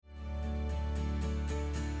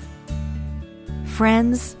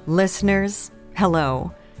Friends, listeners,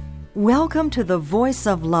 hello. Welcome to the Voice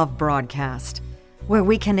of Love broadcast, where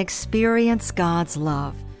we can experience God's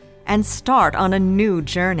love and start on a new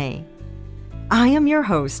journey. I am your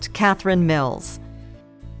host, Catherine Mills.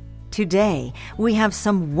 Today, we have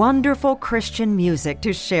some wonderful Christian music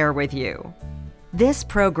to share with you. This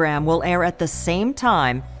program will air at the same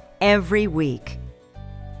time every week.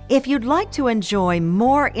 If you'd like to enjoy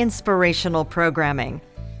more inspirational programming,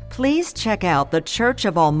 please check out the Church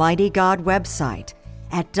of Almighty God website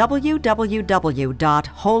at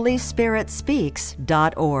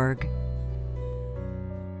www.holyspiritspeaks.org.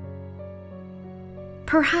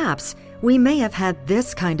 Perhaps we may have had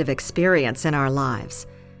this kind of experience in our lives.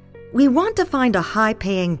 We want to find a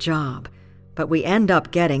high-paying job, but we end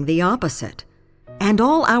up getting the opposite. And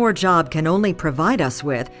all our job can only provide us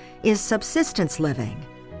with is subsistence living.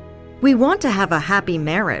 We want to have a happy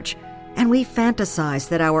marriage, and we fantasize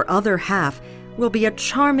that our other half will be a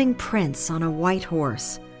charming prince on a white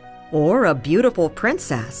horse, or a beautiful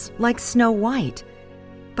princess like Snow White.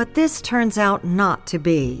 But this turns out not to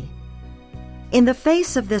be. In the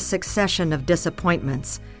face of this succession of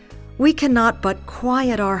disappointments, we cannot but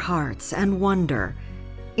quiet our hearts and wonder,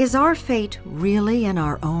 is our fate really in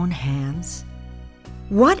our own hands?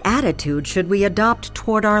 What attitude should we adopt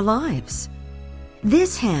toward our lives?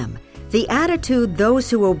 This hymn, the attitude those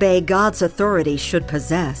who obey God's authority should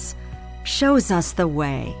possess, shows us the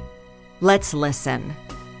way. Let's listen.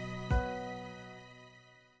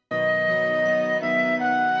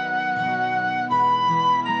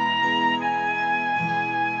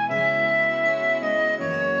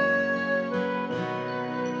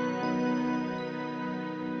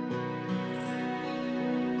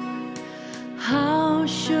 How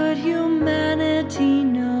should humanity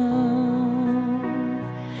know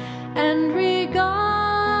and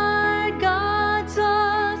regard God's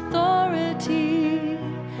authority,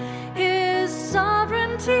 His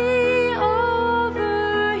sovereignty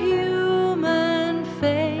over human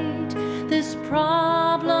fate? This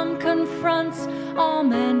problem confronts all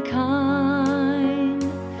mankind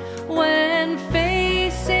when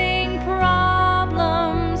facing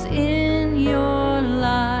problems in your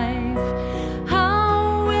life.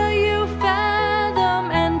 How will you face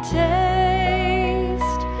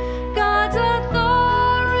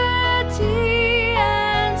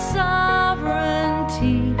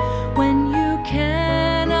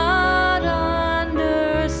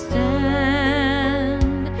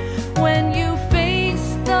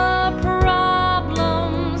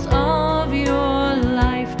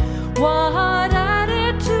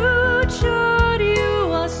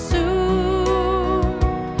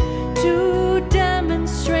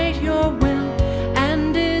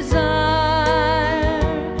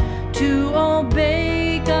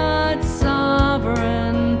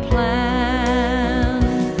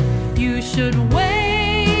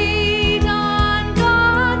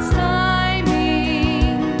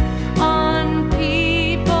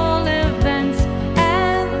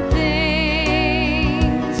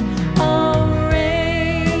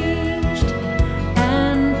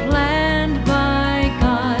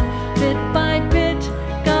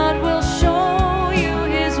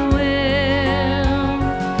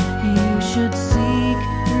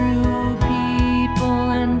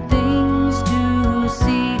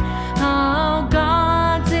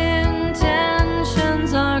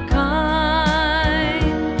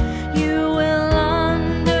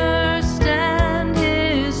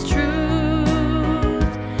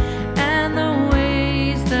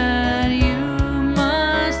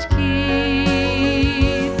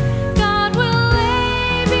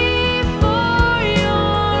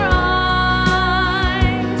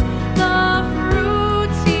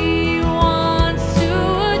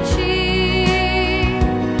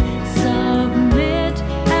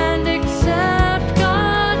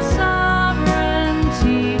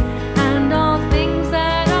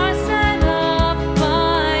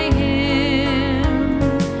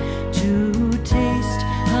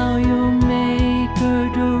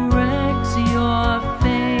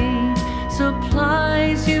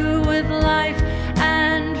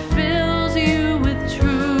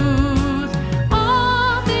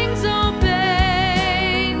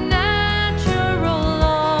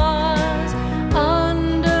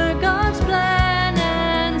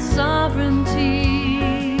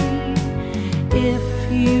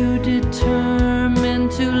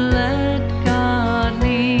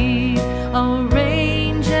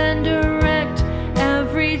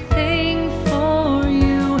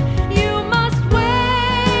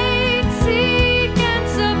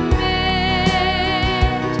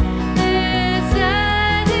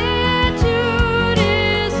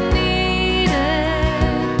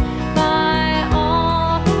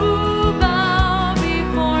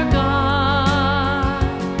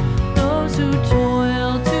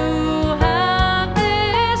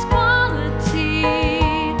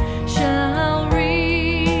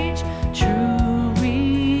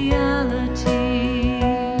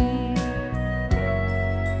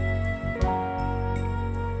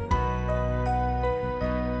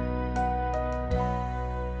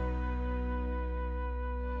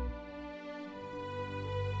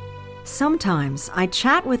Sometimes I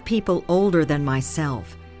chat with people older than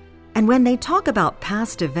myself, and when they talk about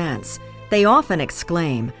past events, they often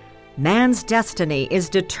exclaim, "Man's destiny is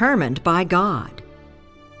determined by God."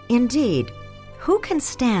 Indeed, who can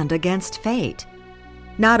stand against fate?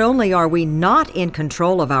 Not only are we not in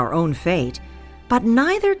control of our own fate, but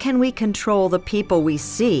neither can we control the people we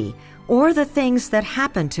see or the things that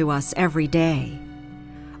happen to us every day.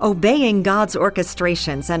 Obeying God's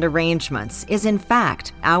orchestrations and arrangements is in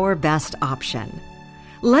fact our best option.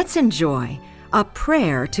 Let's enjoy a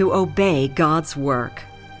prayer to obey God's work.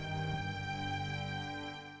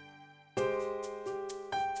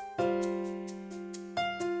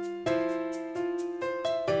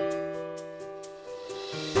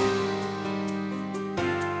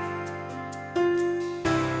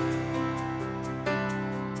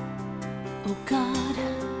 Oh God,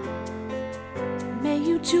 may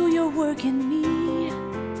you do your work in me.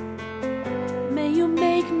 May you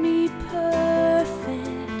make me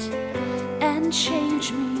perfect and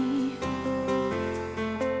change me,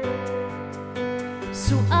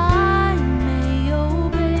 so I may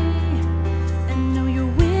obey and know your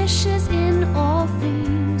wishes in all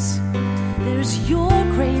things. There's your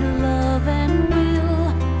great love and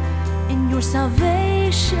will in your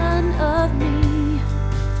salvation of me.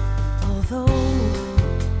 Although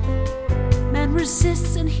man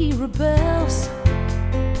resists and he rebels,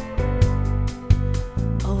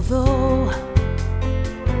 although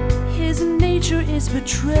his nature is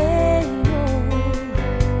betrayal,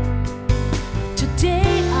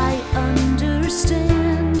 today I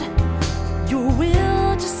understand your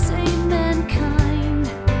will to save mankind.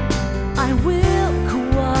 I will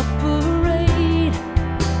cooperate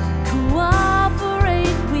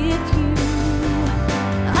with you.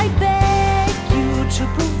 I beg you to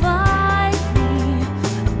provide me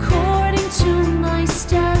according to my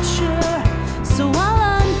stature, so I'll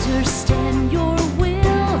understand your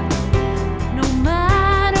will, no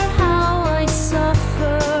matter how I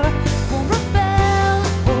suffer. Won't rebel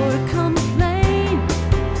or complain,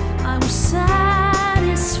 I will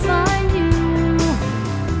satisfy you.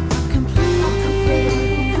 I'll completely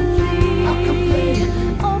obey. I'll completely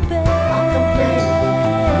obey.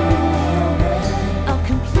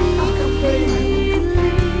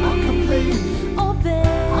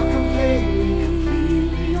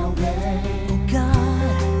 Oh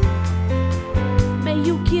God, may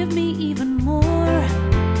you give me even more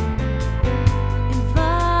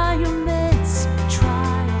environments,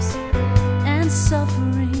 trials, and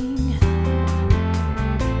suffering,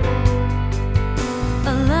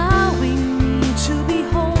 allowing me to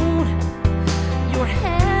behold your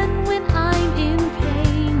hand when I'm in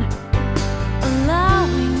pain,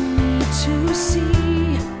 allowing me to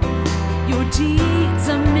see your deeds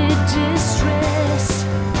amid distress.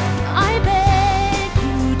 I beg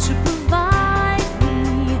you to provide me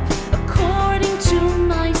according to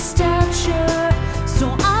my stature, so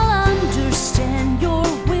I'll understand your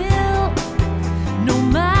will, no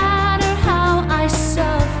matter how I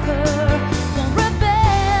suffer. Won't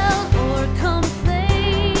rebel or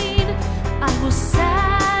complain, I will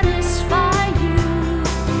satisfy you.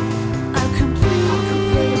 I'll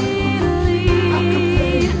completely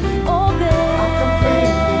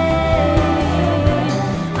obey.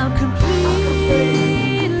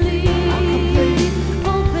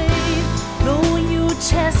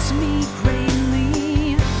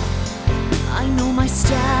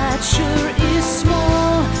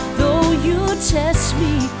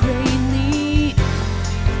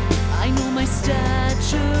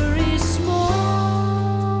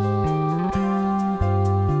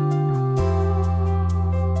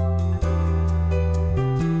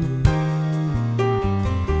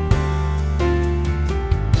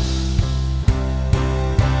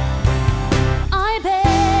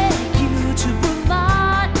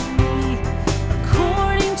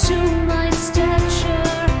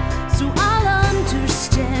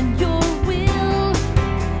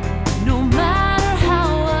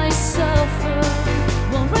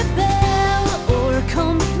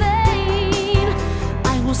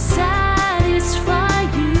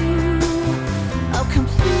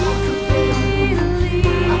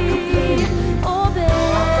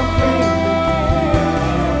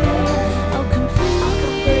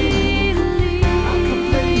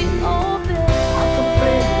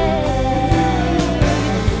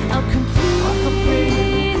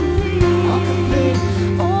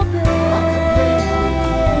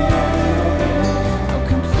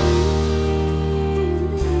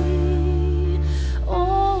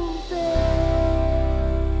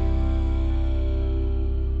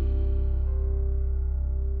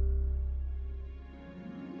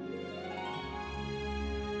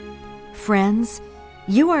 Friends,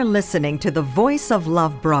 you are listening to the Voice of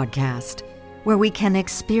Love broadcast, where we can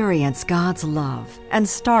experience God's love and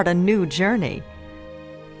start a new journey.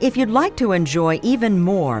 If you'd like to enjoy even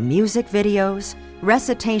more music videos,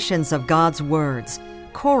 recitations of God's words,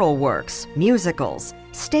 choral works, musicals,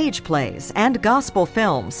 stage plays, and gospel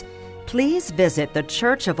films, please visit the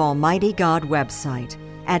Church of Almighty God website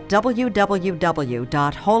at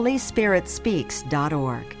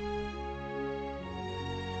www.holyspiritspeaks.org.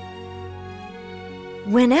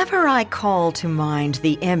 Whenever I call to mind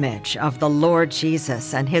the image of the Lord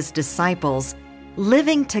Jesus and his disciples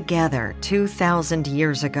living together 2,000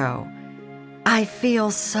 years ago, I feel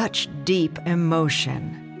such deep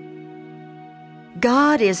emotion.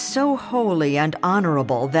 God is so holy and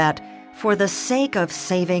honorable that, for the sake of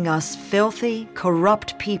saving us filthy,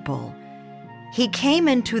 corrupt people, he came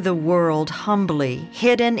into the world humbly,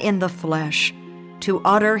 hidden in the flesh, to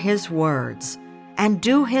utter his words and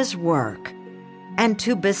do his work, and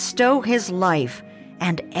to bestow his life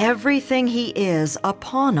and everything he is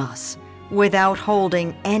upon us without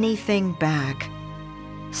holding anything back,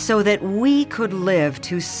 so that we could live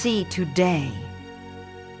to see today.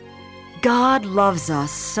 God loves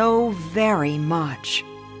us so very much.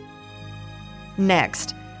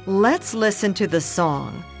 Next, let's listen to the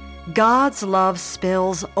song, God's Love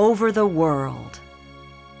Spills Over the World.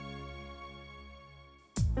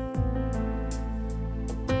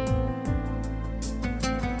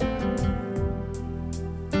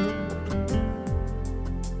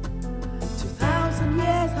 2,000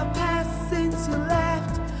 years have passed since you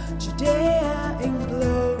left Judea in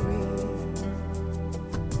glory.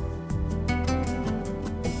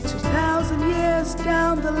 2,000 years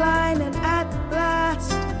down the line, and at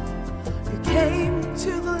last you came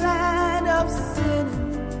to the land of sin.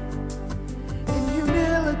 In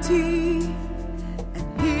humility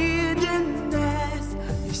and hiddenness,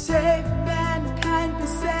 you saved mankind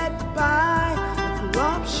beset by the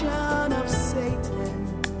corruption of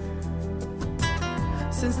Satan.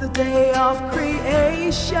 Since the day of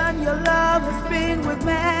creation, your love has been with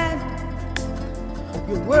man.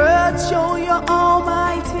 Your words show your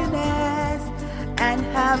almightiness and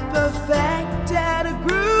have perfected a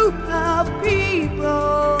group of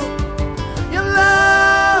people. Your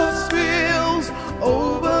love spills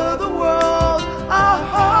over the world. Our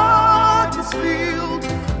heart is filled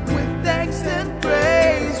with thanks and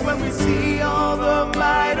praise when we see all the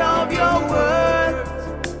might of your words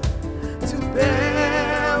to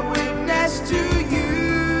bear witness to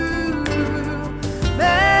you.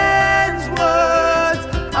 Man's words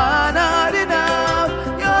are not enough.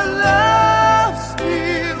 Your love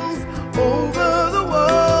spills over the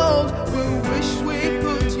world. We wish we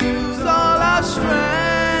could use all our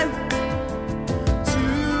strength to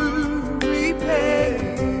repay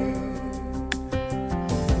you.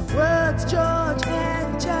 Words judge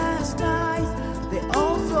and chastise, they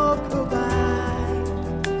also provide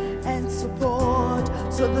and support,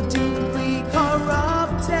 so the deeply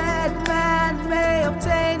corrupted man may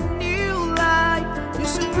obtain new life. You're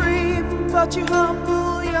supreme, but you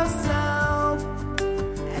humble yourself,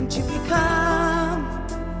 and you become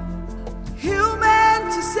human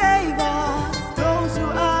to save us. Those who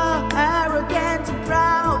are arrogant and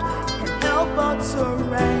proud can't help but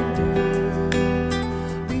surrender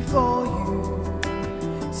before you.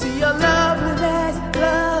 See your loveliness,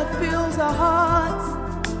 love fills our hearts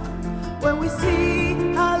when we see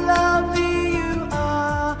how lovely you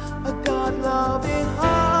are. A God-loving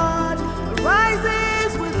heart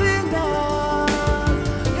arises within us.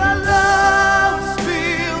 Your love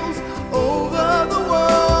spills over the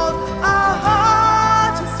world. Our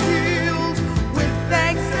heart is filled with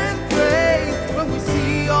thanks and praise when we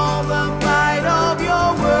see all the might of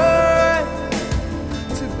your word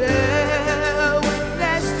to bear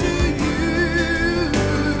witness to you.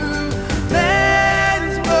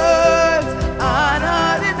 Man's words are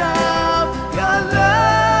not enough. Your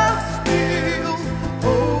love spills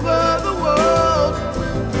over the world. We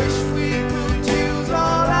wish we could use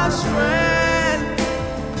all our strength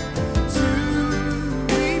to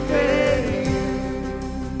repay you.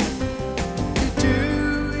 You do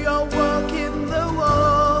your work in the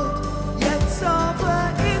world, yet suffer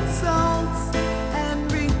insults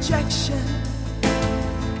and rejection.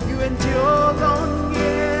 You endure long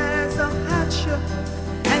years of hardship,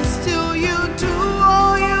 and still you do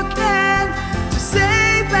all you can to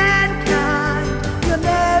save mankind. You'll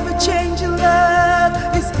never change. Your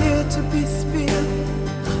love is here to be spilled.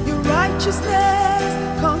 Your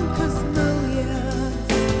righteousness conquers millions.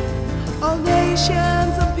 All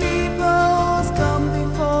nations of peoples come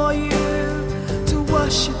before you to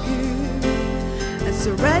worship you and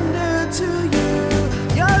surrender to you.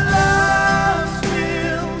 Your love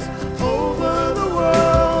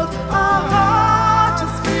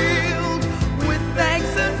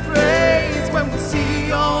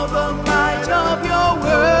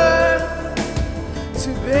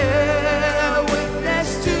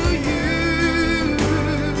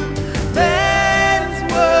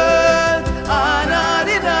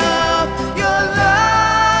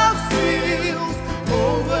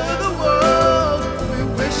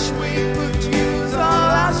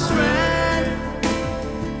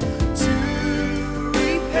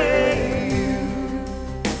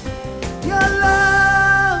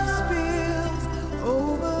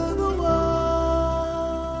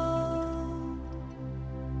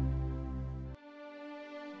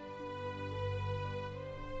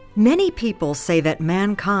Many people say that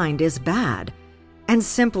mankind is bad and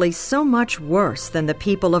simply so much worse than the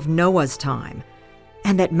people of Noah's time,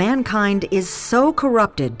 and that mankind is so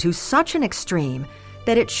corrupted to such an extreme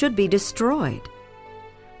that it should be destroyed.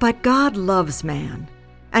 But God loves man,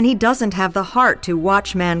 and He doesn't have the heart to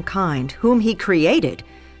watch mankind, whom He created,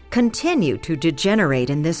 continue to degenerate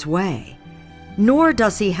in this way. Nor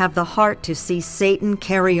does He have the heart to see Satan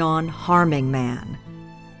carry on harming man.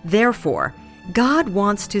 Therefore, God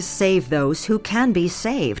wants to save those who can be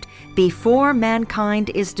saved before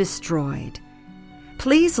mankind is destroyed.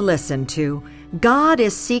 Please listen to God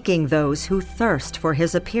is Seeking Those Who Thirst for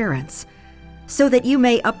His Appearance, so that you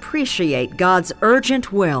may appreciate God's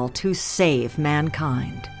urgent will to save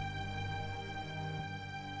mankind.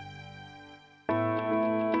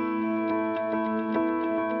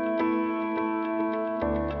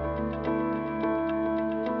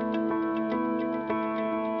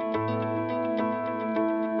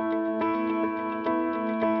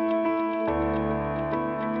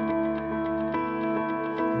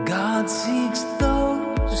 God seeks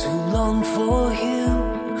those who long for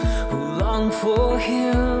Him, who long for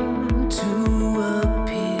Him to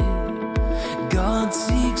appear. God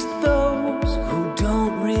seeks those who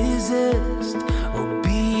don't resist,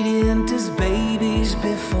 obedient as babies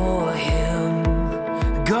before Him.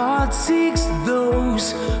 God seeks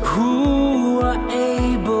those who are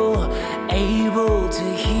able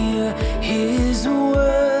to hear His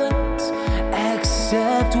words,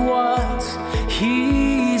 accept what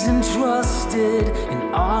He's entrusted,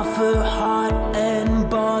 and offer heart and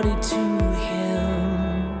body to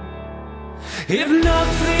Him. If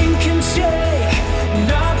nothing can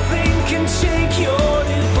shake your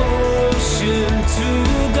devotion to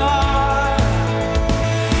God,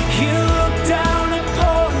 He'll look down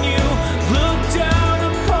upon you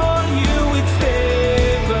with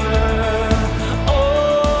favor.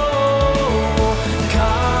 Oh,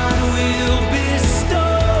 God will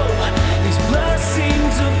bestow His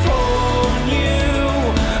blessings upon you.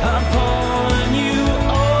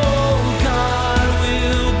 Oh, God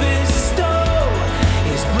will bestow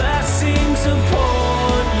His blessings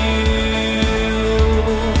upon you.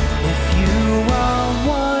 If you are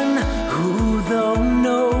one who, though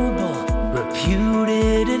noble,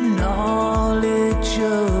 reputed and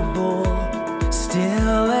knowledgeable,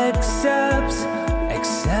 still accepts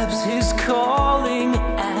His calling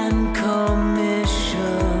and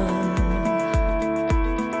commission.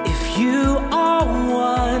 If you are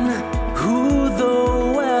one who,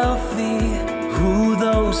 though wealthy, who,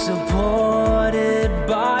 though supported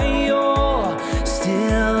by your,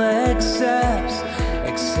 still accepts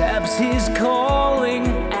His calling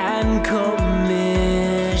and commission.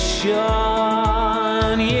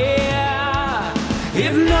 Yeah.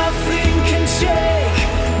 If nothing can shake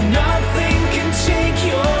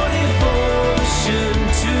your devotion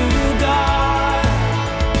to God,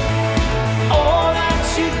 all that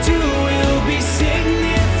you do will be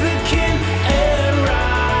significant and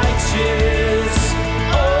righteous.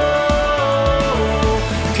 Oh,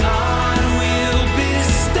 God will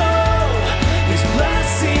bestow His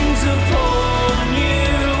blessings upon you.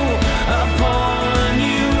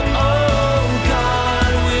 Oh,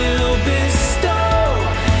 God will bestow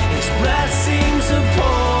His blessings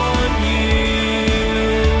upon you.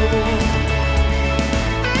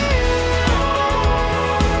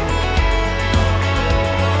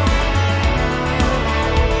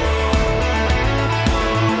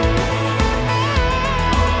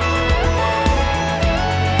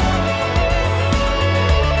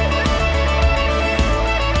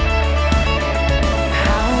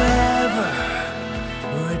 However,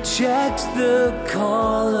 reject the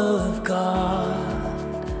call of God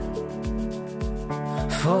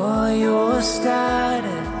for your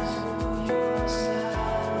status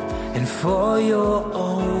and for your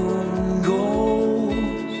own goals.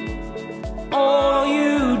 All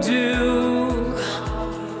you do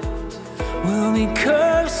will be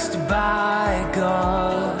cursed by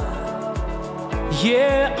God.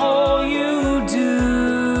 Yeah, all you do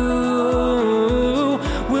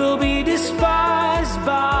will be despised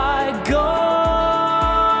by God.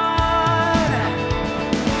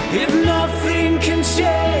 If nothing can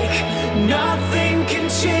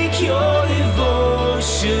shake your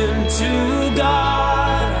devotion to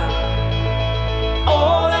God,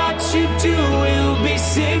 all that you do will be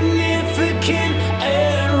significant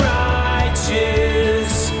and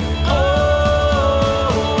righteous.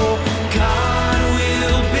 Oh, God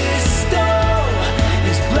will bestow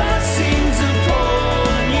His blessings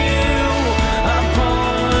upon you.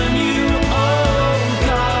 Oh,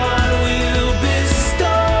 God will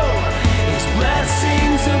bestow His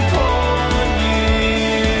blessings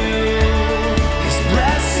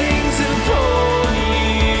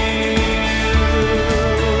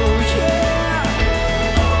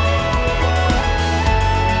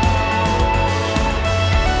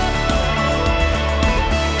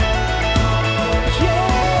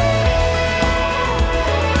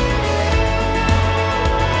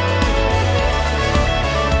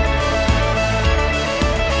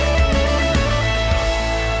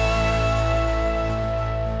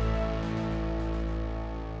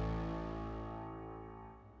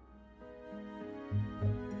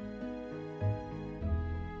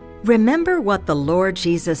Remember what the Lord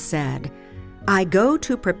Jesus said, "I go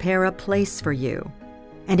to prepare a place for you.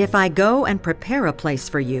 And if I go and prepare a place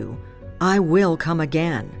for you, I will come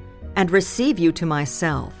again and receive you to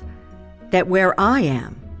myself, that where I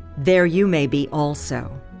am, there you may be also."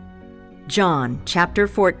 John chapter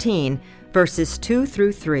 14, verses 2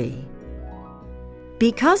 through 3.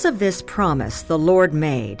 Because of this promise the Lord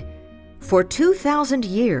made, for 2,000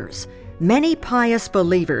 years, many pious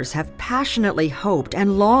believers have passionately hoped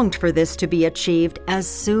and longed for this to be achieved as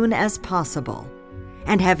soon as possible,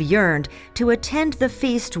 and have yearned to attend the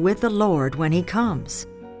feast with the Lord when He comes.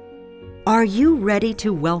 Are you ready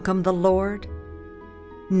to welcome the Lord?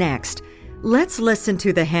 Next, let's listen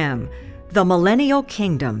to the hymn, "The Millennial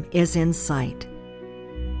Kingdom is in Sight."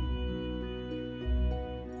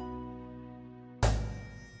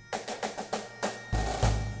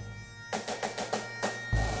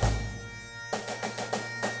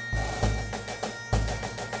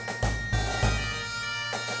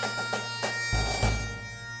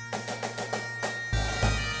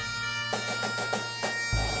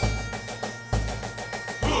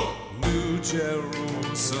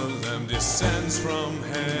 Jerusalem descends from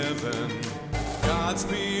heaven. God's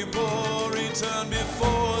people return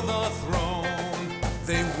before the throne.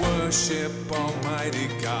 They worship Almighty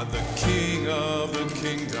God, the King of the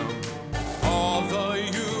kingdom. All the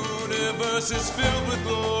universe is filled with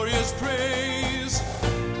glorious praise.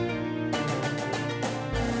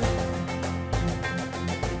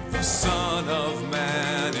 The Son of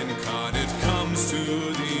Man incarnate comes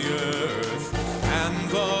to the earth, and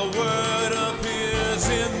the Word appears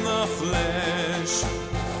in the flesh,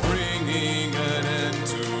 bringing an end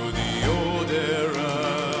to the old era.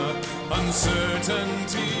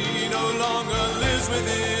 Uncertainty no longer lives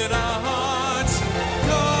within our hearts.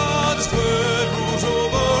 God's Word rules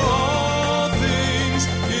over all things.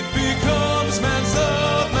 It becomes man's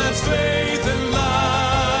love, man's faith and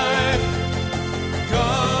life.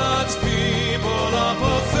 God's people are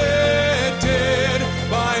perfected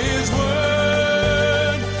by His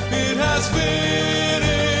Word. It has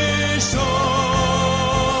finished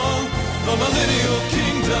all. The millennial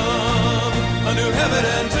kingdom, a new heaven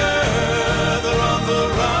and earth are on the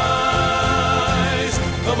rise.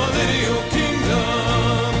 The millennial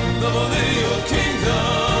kingdom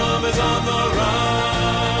is on the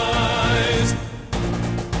rise.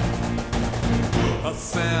 A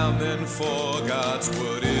famine for God's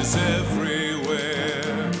word is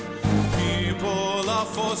everywhere. People are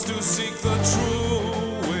forced to seek the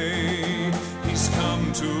true way. He's come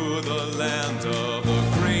to the land of the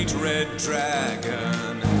great red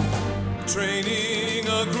dragon, training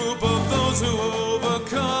a group of those who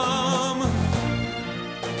overcome.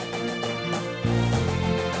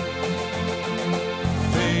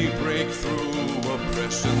 They break through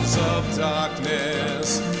oppressions of darkness,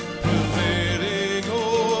 prevailing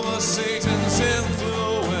over Satan's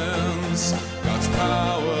influence. God's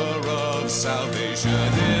power of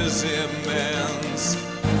salvation is immense,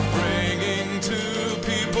 bringing to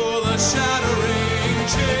people a shattering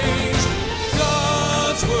change.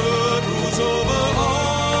 God's word rules over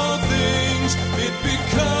all things. It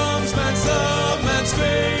becomes man's love, man's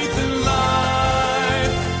faith and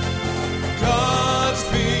life. God's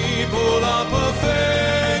people are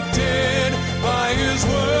perfected by His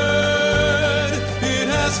word. It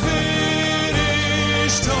has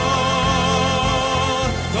finished all.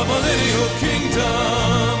 The millennial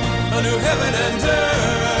kingdom, a new heaven and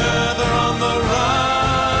earth are on the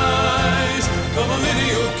rise. The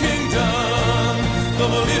millennial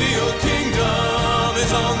kingdom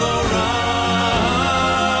is on the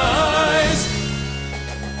rise.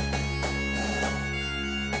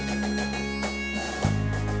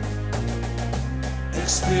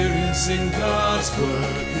 Experiencing God's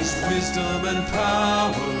work, His wisdom and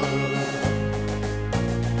power.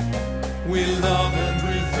 We love and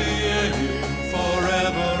revere Him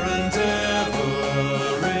forever and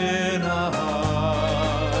ever in our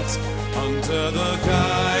hearts. Under the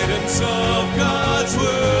guidance of God's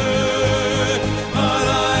word, our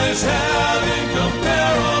lives have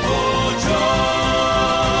incomparable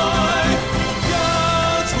joy.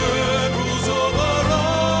 God's word rules over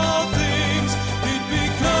all things. It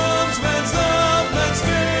becomes man's love, man's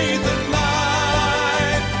faith and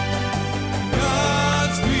life.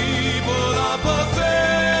 God's people are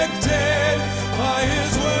perfected by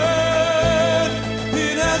His word.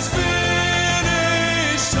 It has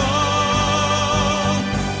finished all.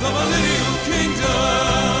 The millennial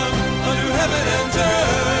kingdom, a new heaven and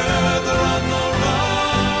earth are on the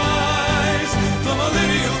rise. The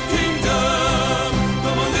millennial kingdom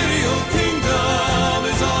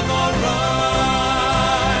is on the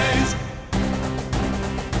rise.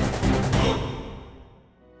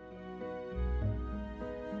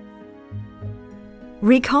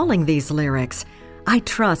 Recalling these lyrics, I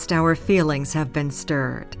trust our feelings have been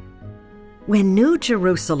stirred. When New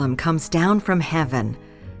Jerusalem comes down from heaven,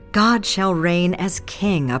 God shall reign as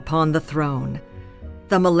King upon the throne.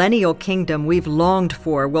 The millennial kingdom we've longed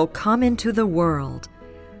for will come into the world.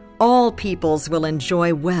 All peoples will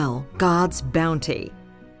enjoy well God's bounty.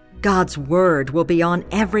 God's word will be on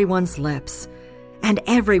everyone's lips, and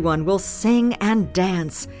everyone will sing and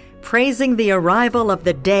dance, praising the arrival of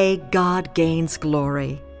the day God gains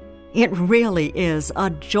glory. It really is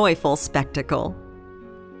a joyful spectacle.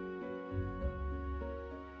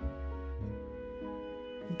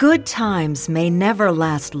 Good times may never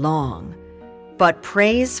last long, but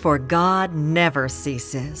praise for God never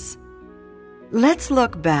ceases. Let's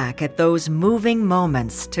look back at those moving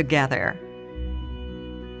moments together.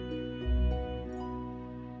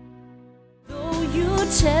 Though you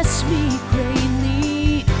test me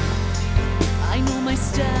greatly, I know my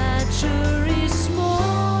stature is small.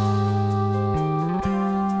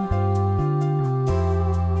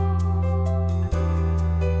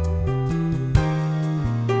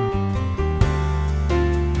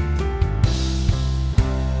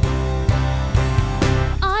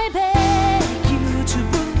 I beg you to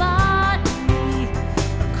provide me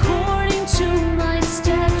according to my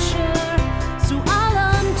stature, so I'll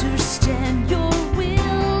understand your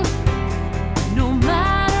will. No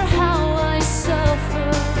matter how I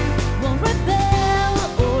suffer, won't rebel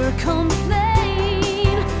or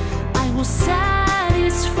complain. I will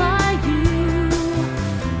satisfy you.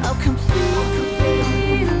 I'll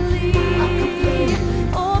completely obey. I'll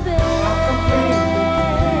completely obey.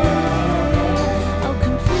 I'll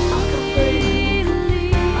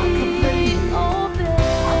completely obey.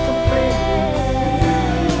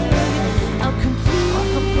 I'll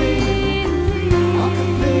completely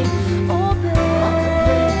obey.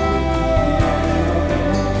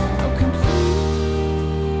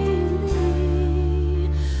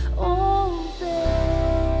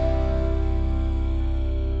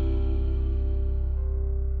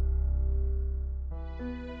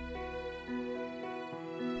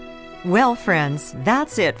 Well, friends,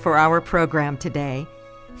 that's it for our program today.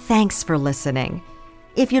 Thanks for listening.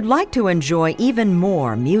 If you'd like to enjoy even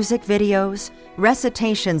more music videos,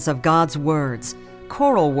 recitations of God's words,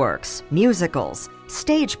 choral works, musicals,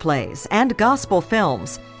 stage plays, and gospel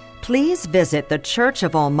films, please visit the Church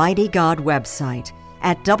of Almighty God website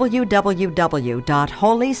at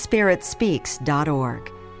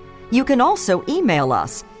www.holyspearitspeaks.org. You can also email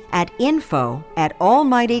us at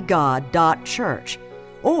info@almightygod.church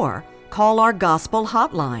or call our gospel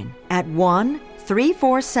hotline at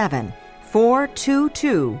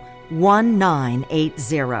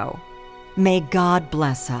 1-347-422-1980. May God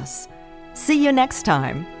bless us. See you next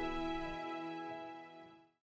time.